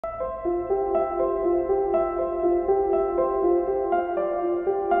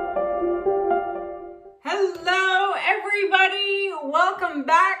everybody, welcome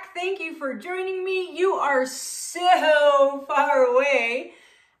back. Thank you for joining me. You are so far away.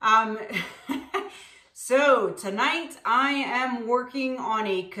 So tonight I am working on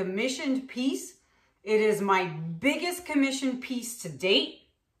a commissioned piece. It is my biggest commissioned piece to date,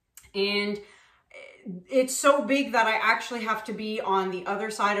 and it's so big that I actually have to be on the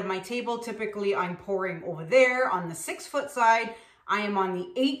other side of my table. Typically I'm pouring over there on the 6-foot side. I am on the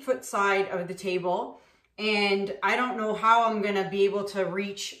 8-foot side of the table. And I don't know how I'm gonna be able to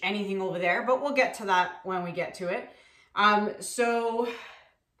reach anything over there, but we'll get to that when we get to it. So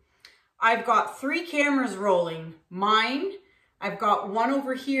I've got 3 cameras rolling. Mine, I've got one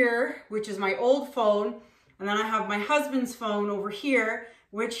over here, which is my old phone. And then I have my husband's phone over here,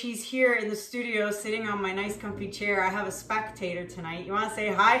 which he's here in the studio sitting on my nice comfy chair. I have a spectator tonight. You wanna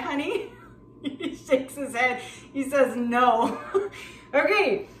say hi, honey? He shakes his head. He says no.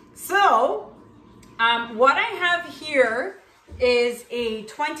 Okay, so what I have here is a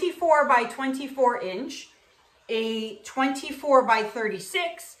 24 by 24 inch, a 24 by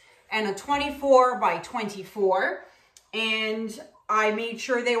 36, and a 24 by 24. And I made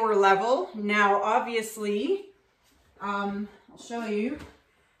sure they were level. Now, obviously, I'll show you.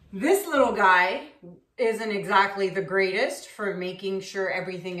 This little guy isn't exactly the greatest for making sure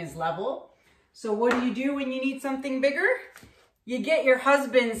everything is level. So what do you do when you need something bigger? You get your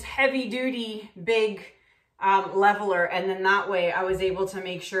husband's heavy duty big leveler, and then that way I was able to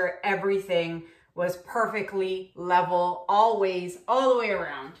make sure everything was perfectly level always, all the way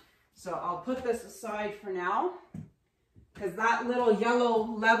around. So I'll put this aside for now because that little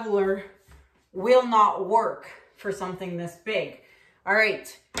yellow leveler will not work for something this big. All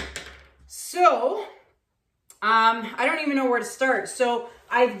right, so I don't even know where to start. So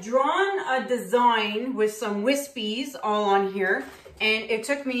I've drawn a design with some wispies all on here, and it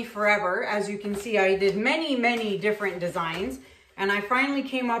took me forever. As you can see, I did many different designs, and I finally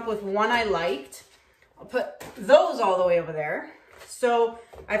came up with one I liked. I'll put those all the way over there. So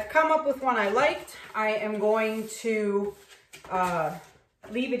I've come up with one I liked. I am going to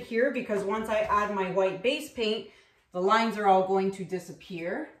leave it here because once I add my white base paint, the lines are all going to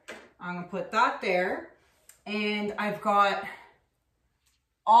disappear. I'm gonna put that there. And I've got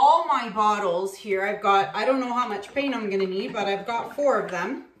all my bottles here. I've got, I don't know how much paint I'm gonna need, but I've got 4 of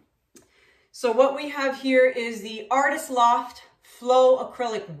them. So what we have here is the Loft Flow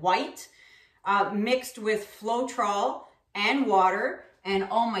Acrylic White mixed with Floetrol and water. And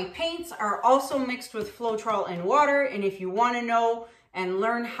all my paints are also mixed with Floetrol and water. And if you wanna know and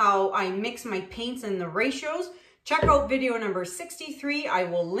learn how I mix my paints and the ratios, check out video number 63. I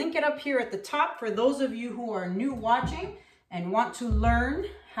will link it up here at the top for those of you who are new watching and want to learn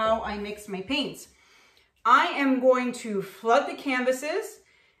how I mix my paints. I am going to flood the canvases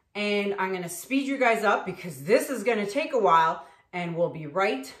and I'm gonna speed you guys up because this is gonna take a while, and we'll be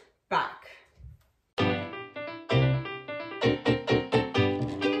right back.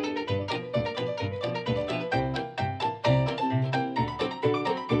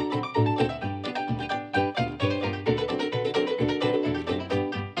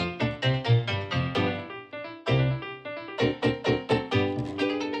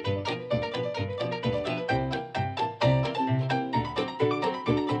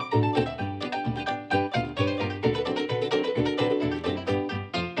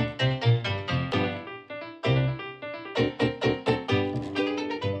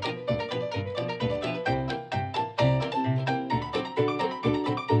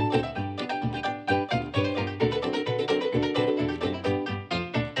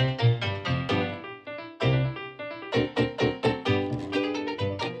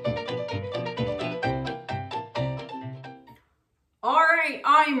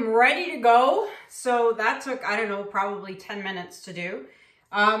 I'm ready to go. So that took, I don't know, probably 10 minutes to do.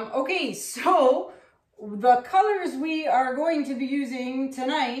 Okay, so the colors we are going to be using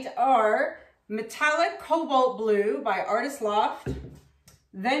tonight are Metallic Cobalt Blue by Loft.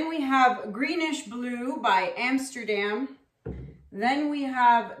 Then we have Greenish Blue by Amsterdam. Then we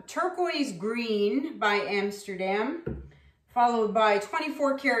have Turquoise Green by Amsterdam, followed by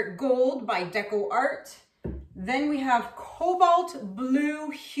 24 Karat Gold by DecoArt. Then we have Cobalt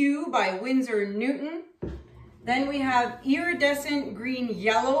Blue Hue by Winsor Newton. Then we have Iridescent Green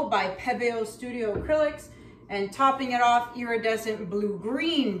Yellow by Pebeo Studio Acrylics. And topping it off, Iridescent Blue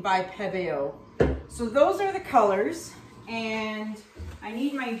Green by Pebeo. So those are the colors. And I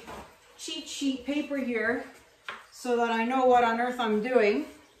need my cheat sheet paper here so that I know what on earth I'm doing.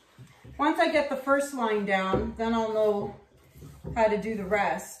 Once I get the first line down, then I'll know how to do the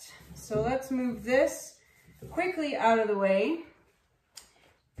rest. So let's move this quickly out of the way.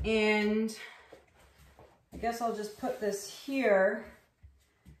 And I guess I'll just put this here.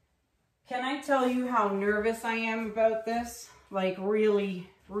 Can I tell you how nervous I am about this? Like really,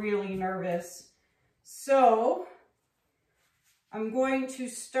 really nervous. So I'm going to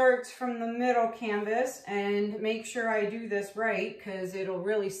start from the middle canvas and make sure I do this right, because it'll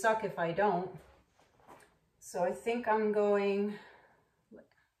really suck if I don't. So I think I'm going,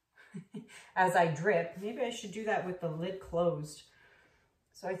 as I drip, maybe I should do that with the lid closed.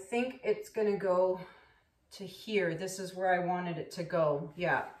 So I think it's gonna go to here. This is where I wanted it to go,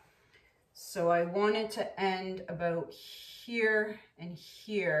 yeah. So I want it to end about here and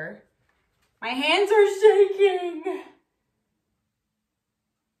here. My hands are shaking.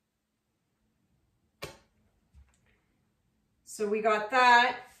 So we got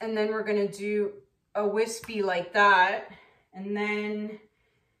that, and then we're gonna do a wispy like that. And then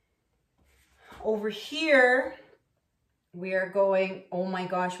over here, we are going, oh my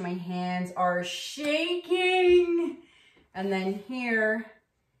gosh, my hands are shaking. And then here,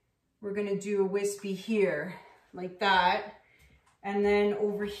 we're gonna do a wispy here, like that. And then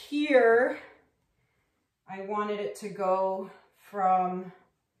over here, I wanted it to go from,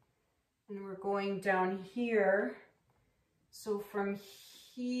 and we're going down here. So from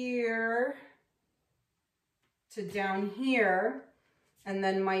here to down here, and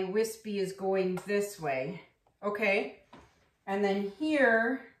then my wispy is going this way, okay? And then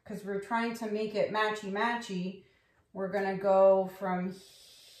here, because we're trying to make it matchy-matchy, we're gonna go from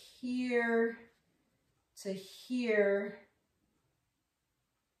here to here,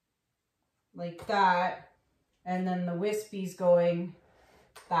 like that, and then the wispy's going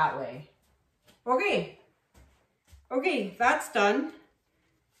that way. Okay, okay, that's done.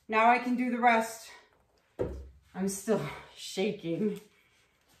 Now I can do the rest. I'm still shaking.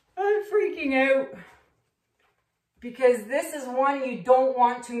 I'm freaking out because this is one you don't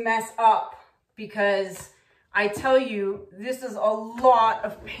want to mess up, because I tell you, this is a lot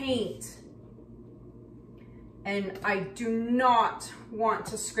of paint and I do not want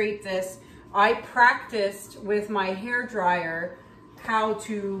to scrape this. I practiced with my hair dryer how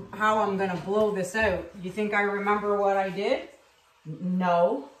I'm gonna blow this out. You think I remember what I did?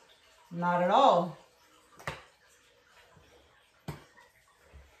 No, not at all.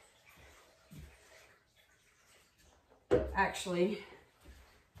 Actually,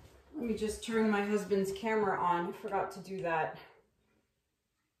 let me just turn my husband's camera on. I forgot to do that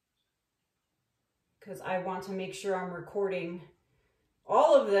because I want to make sure I'm recording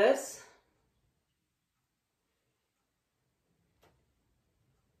all of this.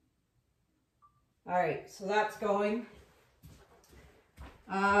 All right, so that's going.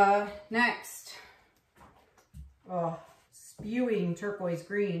 Next, oh, spewing turquoise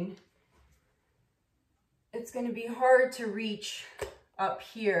green. It's going to be hard to reach up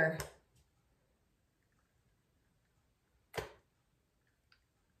here.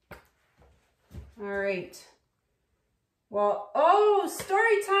 All right. Well, oh,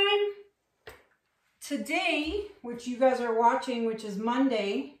 story time. Today, which you guys are watching, which is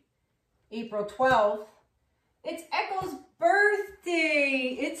Monday, April 12th, it's Echo's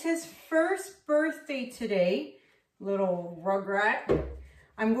birthday. It's his first birthday today, little rugrat.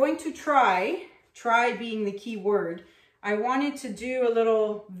 I'm going to try being the key word. I wanted to do a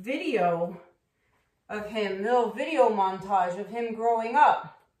little video of him, little video montage of him growing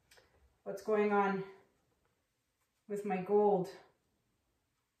up. What's going on with my gold?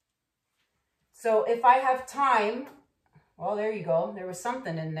 So if I have time, well, there you go. There was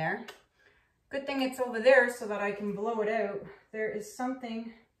something in there. Good thing it's over there so that I can blow it out. There is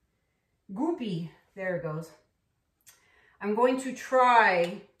something goopy. There it goes. I'm going to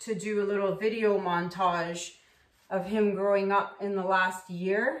try to do a little video montage of him growing up in the last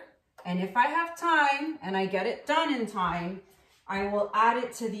year. And if I have time and I get it done in time, I will add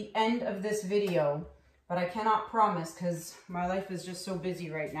it to the end of this video. But I cannot promise because my life is just so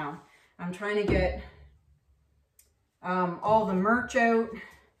busy right now. I'm trying to get all the merch out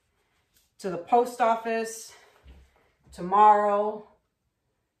to the post office tomorrow.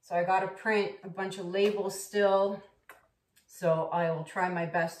 So I got to print a bunch of labels still. So I will try my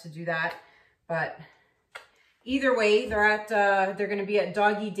best to do that. But either way, they're going to be at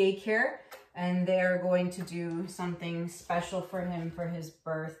doggy daycare and they're going to do something special for him for his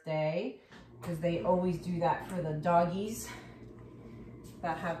birthday, because they always do that for the doggies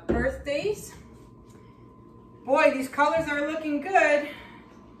that have birthdays. Boy, these colors are looking good.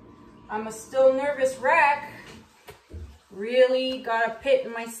 I'm a still nervous wreck. Really got a pit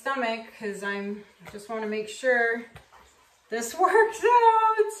in my stomach because I just want to make sure this works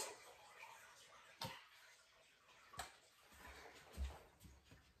out.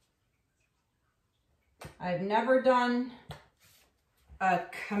 I've never done a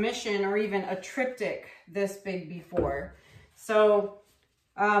commission or even a triptych this big before. So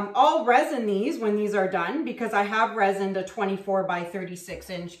I'll resin these when these are done, because I have resined a 24 by 36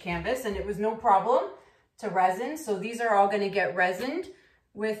 inch canvas and it was no problem to resin. So these are all going to get resined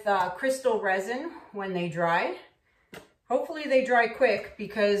with crystal resin when they dry. Hopefully they dry quick,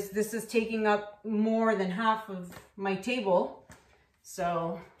 because this is taking up more than half of my table.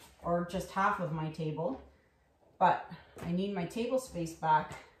 So, or just half of my table, but I need my table space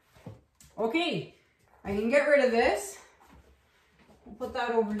back. Okay, I can get rid of this. I'll put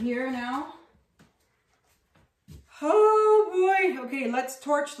that over here now. Oh boy. Okay, let's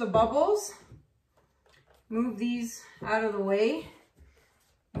torch the bubbles. Move these out of the way.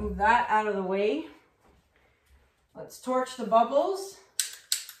 Move that out of the way. Let's torch the bubbles.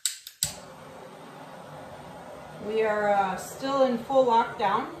 We are still in full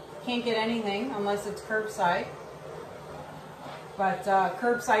lockdown. Can't get anything unless it's curbside. But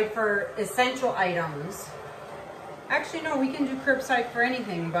curbside for essential items. Actually, no, we can do curbside for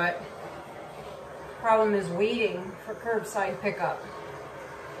anything, but problem is waiting for curbside pickup.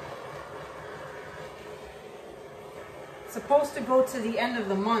 It's supposed to go to the end of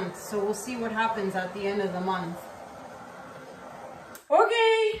the month, so we'll see what happens at the end of the month.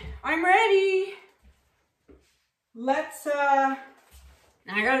 Okay, I'm ready. Let's, I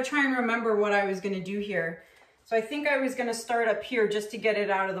gotta try and remember what I was gonna do here. So I think I was gonna start up here just to get it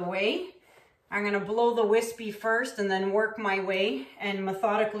out of the way. I'm gonna blow the wispy first and then work my way and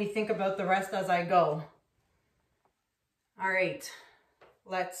methodically think about the rest as I go. All right,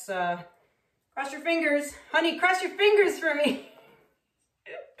 let's cross your fingers. Honey, cross your fingers for me.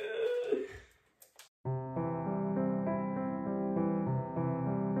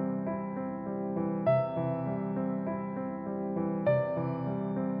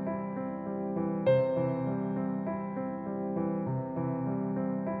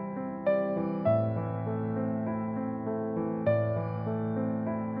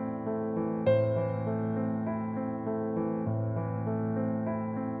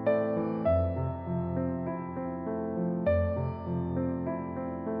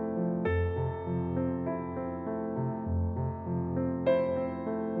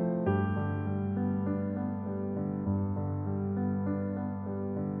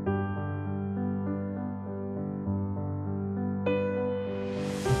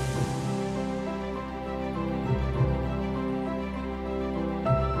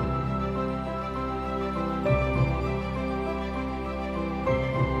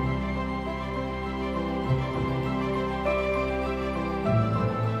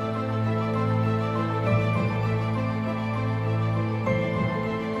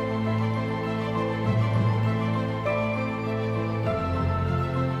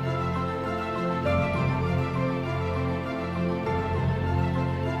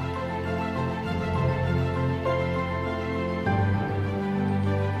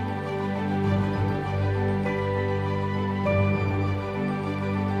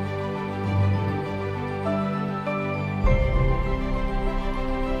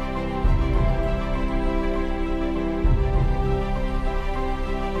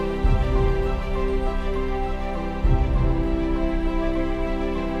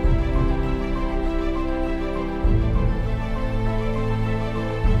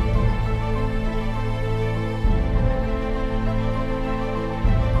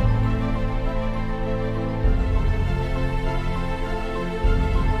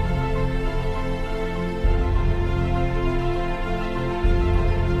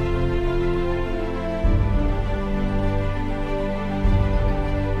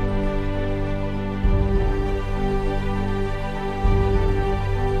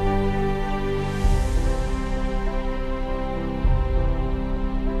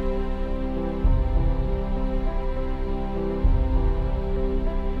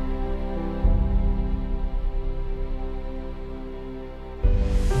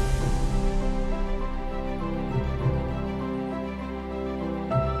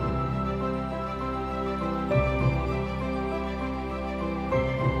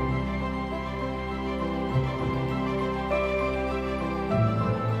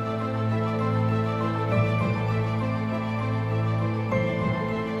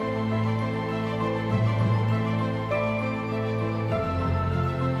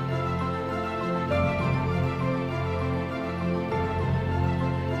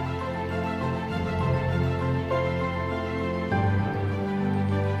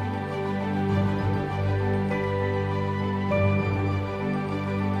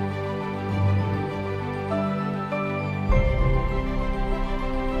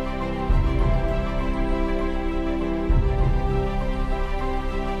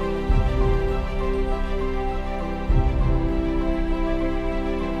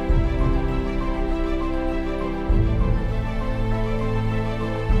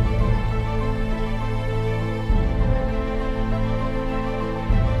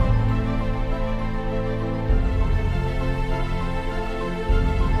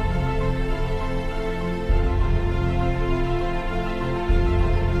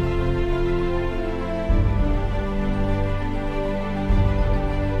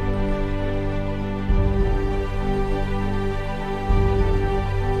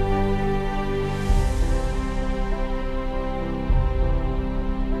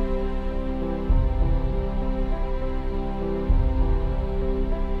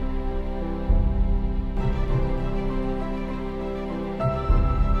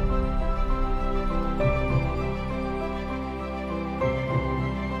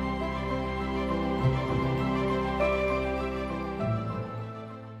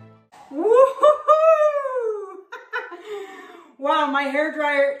 my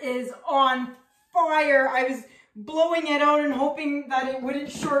hairdryer is on fire. I was blowing it out and hoping that it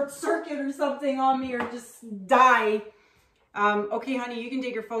wouldn't short circuit or something on me or just die. Okay, honey, you can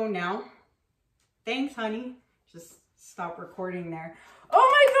take your phone now. Thanks, honey. Just stop recording there.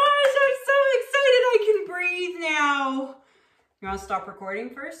 Oh my gosh, I'm so excited I can breathe now. You want to stop recording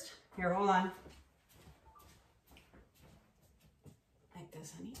first? Here, hold on. Like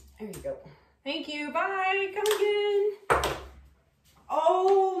this, honey. There you go. Thank you. Bye. Come again.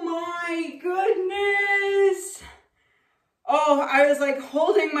 Oh my goodness. Oh, I was like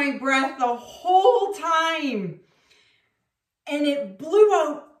holding my breath the whole time. And it blew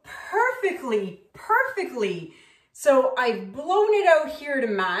out perfectly. So I've blown it out here to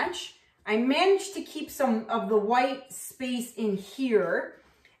match. I managed to keep some of the white space in here.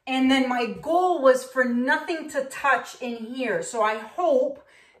 And then my goal was for nothing to touch in here. So I hope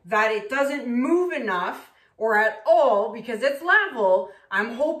that it doesn't move enough or at all because it's level.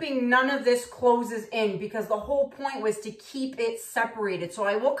 I'm hoping none of this closes in because the whole point was to keep it separated. So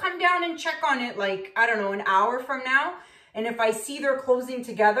I will come down and check on it like, I don't know, an hour from now. And if I see they're closing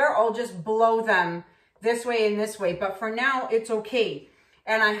together, I'll just blow them this way and this way. But for now, it's okay.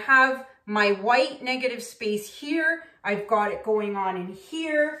 And I have my white negative space here. I've got it going on in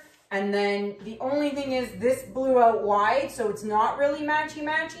here. And then the only thing is this blew out wide, so it's not really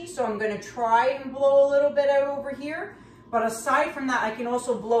matchy-matchy. So I'm gonna try and blow a little bit out over here. But aside from that, I can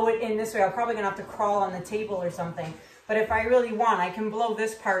also blow it in this way. I'm probably gonna have to crawl on the table or something. But if I really want, I can blow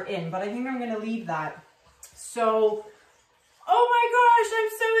this part in. But I think I'm gonna leave that. So, oh my gosh, I'm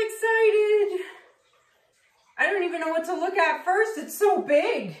so excited. I don't even know what to look at first. It's so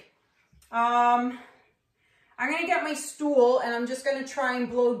big. I'm going to get my stool and I'm just going to try and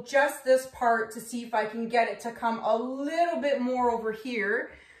blow just this part to see if I can get it to come a little bit more over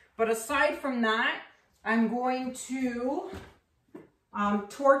here. But aside from that, I'm going to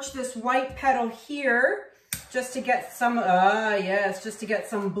torch this white petal here just to get some, just to get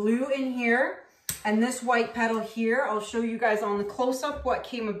some blue in here. And this white petal here, I'll show you guys on the close-up what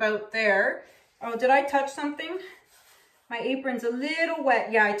came about there. Oh, did I touch something? My apron's a little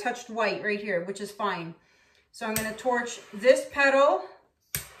wet. Yeah, I touched white right here, which is fine. So I'm going to torch this petal,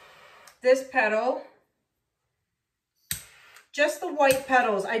 just the white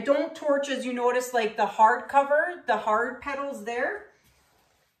petals. I don't torch, as you notice, like the hard cover, the hard petals there.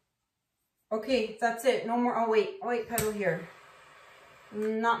 Okay, that's it. No more. Oh, wait, white petal here.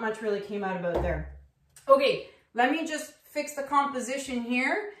 Not much really came out about there. Okay, let me just fix the composition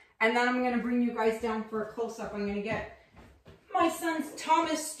here, and then I'm going to bring you guys down for a close-up. I'm going to get my son's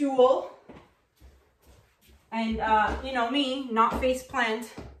Thomas stool. And, you know me, not face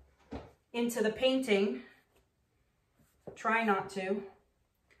plant into the painting. Try not to.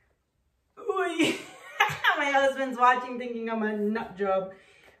 Ooh, my husband's watching thinking I'm a nut job.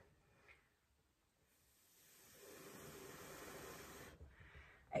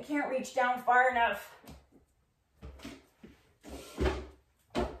 I can't reach down far enough.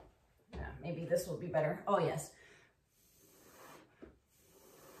 Yeah, maybe this will be better. Oh, yes.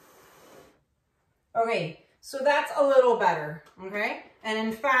 Okay. So that's a little better, okay? And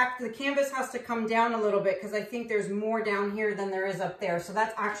in fact, the canvas has to come down a little bit because I think there's more down here than there is up there. So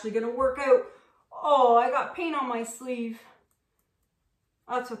that's actually gonna work out. Oh, I got paint on my sleeve.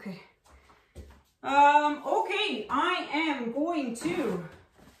 That's okay. Okay, I am going to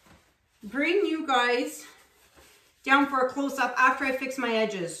bring you guys down for a close-up after I fix my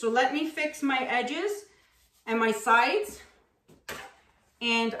edges. So let me fix my edges and my sides.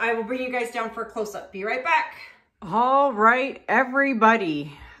 And I will bring you guys down for a close-up. Be right back. All right,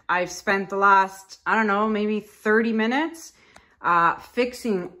 everybody. I've spent the last, I don't know, maybe 30 minutes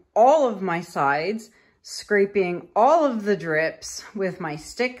fixing all of my sides, scraping all of the drips with my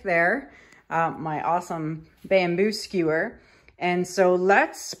stick there, my awesome bamboo skewer. And so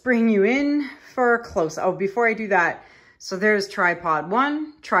let's bring you in for a close-up. Oh, before I do that, so there's tripod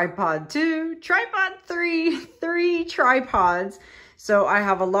 1, tripod 2, tripod 3, 3 tripods. So I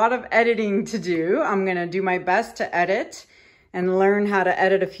have a lot of editing to do. I'm gonna do my best to edit and learn how to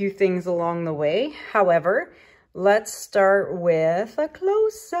edit a few things along the way. However, let's start with a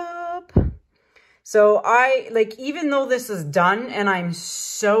close-up. So even though this is done and I'm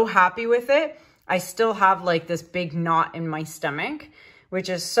so happy with it, I still have like this big knot in my stomach, which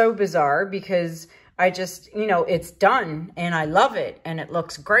is so bizarre because I just, you know, it's done and I love it and it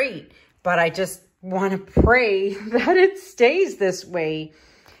looks great, but I just want to pray that it stays this way.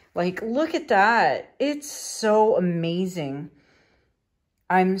 Like, look at that. It's so amazing.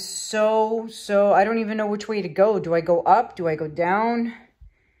 I'm so, I don't even know which way to go. Do I go up? Do I go down?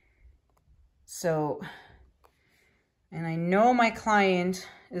 So And I know my client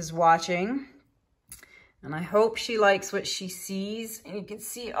is watching, and I hope she likes what she sees. And you can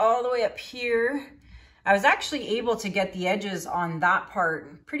see all the way up here. I was actually able to get the edges on that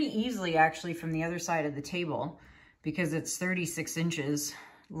part pretty easily actually from the other side of the table because it's 36 inches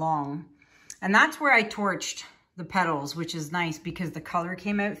long. And that's where I torched the petals, which is nice because the color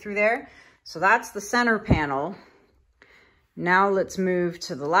came out through there. So that's the center panel. Now let's move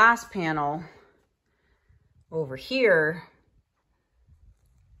to the last panel over here.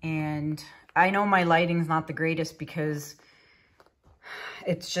 And I know my lighting's not the greatest because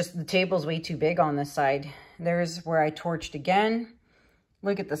it's just the table's way too big on this side. There's where I torched again.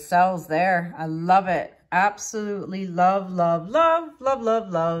 Look at the cells there. I love it. Absolutely love, love, love, love, love,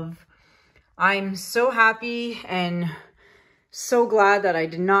 love. I'm so happy and so glad that I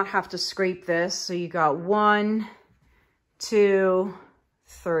did not have to scrape this. So you got 1, 2,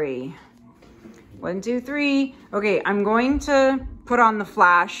 3. 1, 2, 3. Okay, I'm going to put on the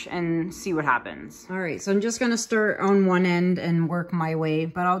flash and see what happens. All right, so I'm just gonna start on one end and work my way,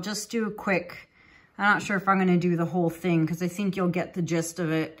 but I'll just do a quick, I'm not sure if I'm gonna do the whole thing because I think you'll get the gist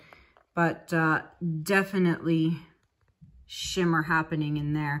of it, but definitely shimmer happening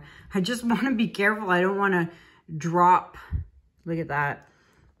in there. I just wanna be careful. I don't wanna drop, look at that,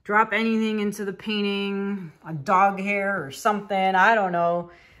 drop anything into the painting, a dog hair or something, I don't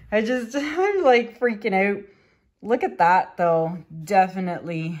know. I'm like freaking out. Look at that though,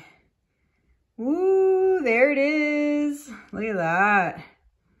 definitely. Woo, there it is. Look at that.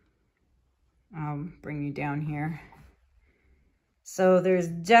 I'll bring you down here. So there's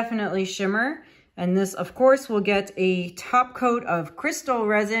definitely shimmer. And this, of course, will get a top coat of crystal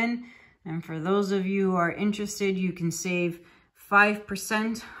resin. And for those of you who are interested, you can save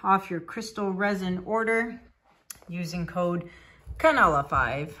 5% off your crystal resin order using code Kanella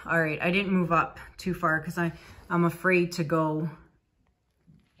 5. All right, I didn't move up too far because I'm afraid to go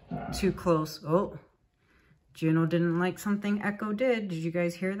too close. Oh, Juno didn't like something Echo did. Did you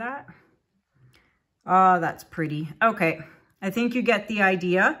guys hear that? Oh, that's pretty. Okay, I think you get the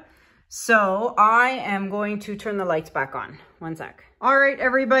idea. So I am going to turn the lights back on. One sec. All right,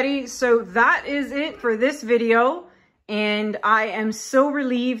 everybody. So that is it for this video. And I am so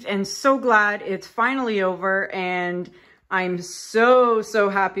relieved and so glad it's finally over. And I'm so, so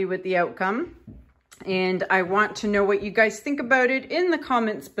happy with the outcome. And I want to know what you guys think about it in the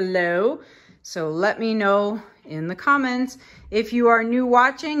comments below. So let me know in the comments. If you are new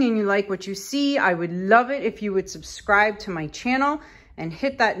watching and you like what you see, I would love it if you would subscribe to my channel and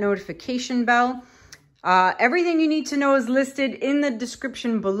hit that notification bell. Everything you need to know is listed in the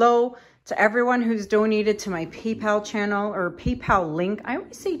description below. To everyone who's donated to my PayPal channel or PayPal link. I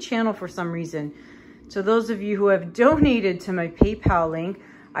always say channel for some reason. To those of you who have donated to my PayPal link,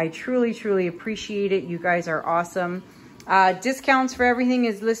 I truly, truly appreciate it. You guys are awesome. Discounts for everything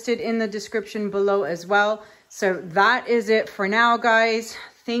is listed in the description below as well. So that is it for now, guys.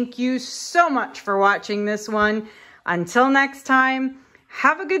 Thank you so much for watching this one. Until next time,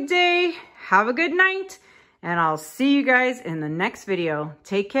 have a good day, have a good night, and I'll see you guys in the next video.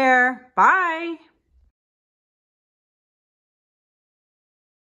 Take care. Bye.